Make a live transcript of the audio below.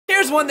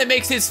one that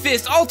makes his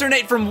fist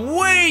alternate from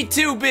way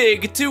too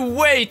big to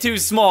way too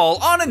small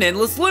on an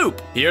endless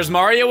loop. Here's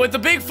Mario with the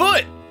big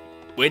foot,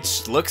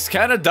 which looks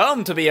kinda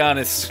dumb, to be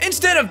honest.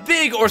 Instead of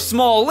big or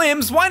small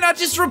limbs, why not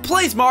just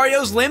replace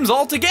Mario's limbs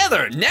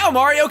altogether? Now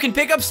Mario can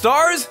pick up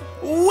stars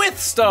with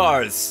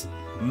stars.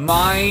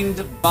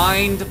 Mind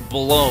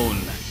blown.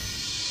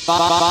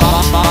 Mind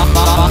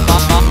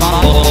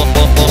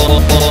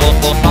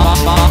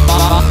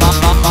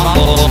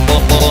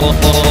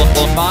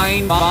blown.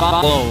 Mind blown.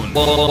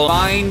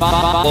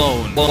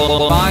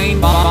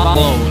 Mind blown. Mind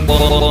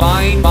blown.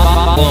 Mind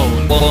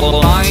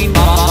blown.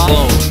 Mind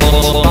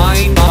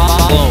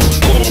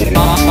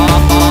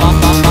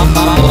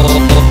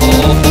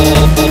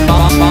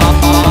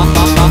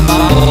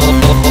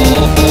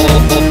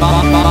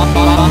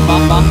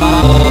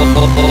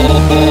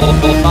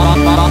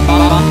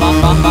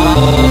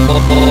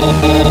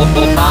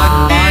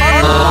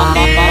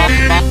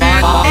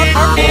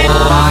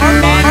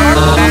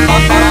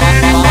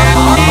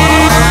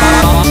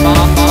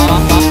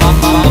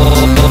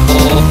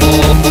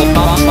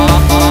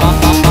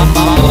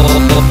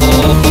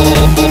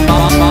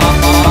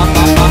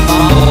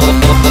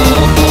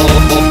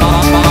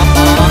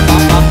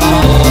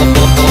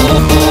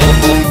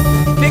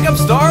pick up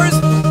stars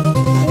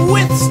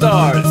with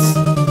stars.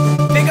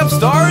 Pick up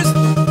stars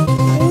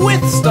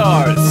with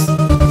stars.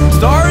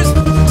 Stars,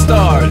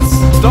 stars,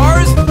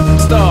 stars,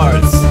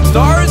 stars,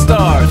 stars,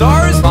 stars,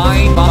 stars.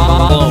 Mind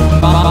blown.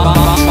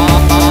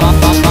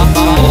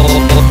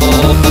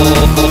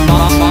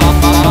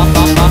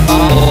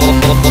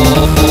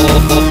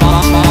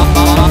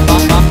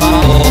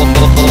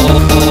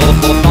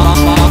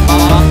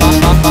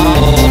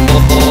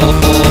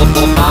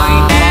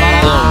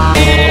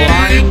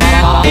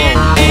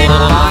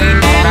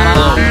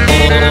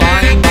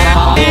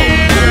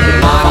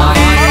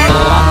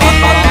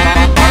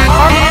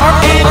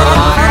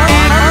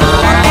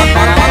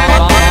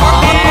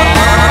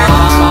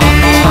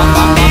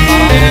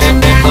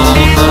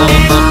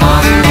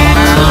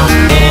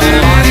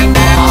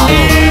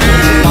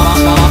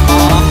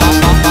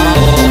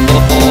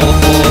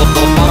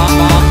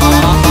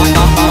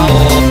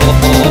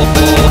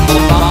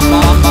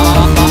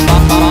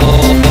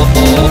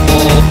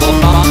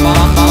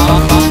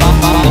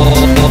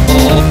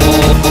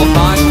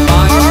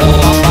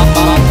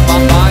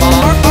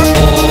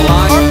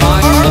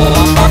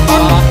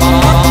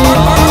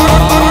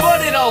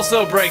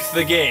 Breaks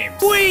the game.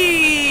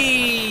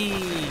 Whee!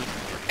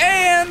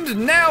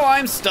 And now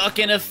I'm stuck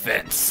in a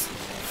fence.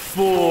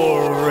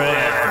 Forever.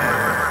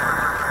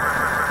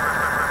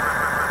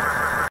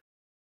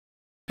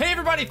 Hey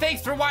everybody,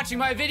 thanks for watching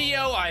my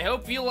video. I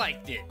hope you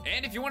liked it.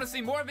 And if you want to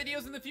see more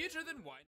videos in the future, then why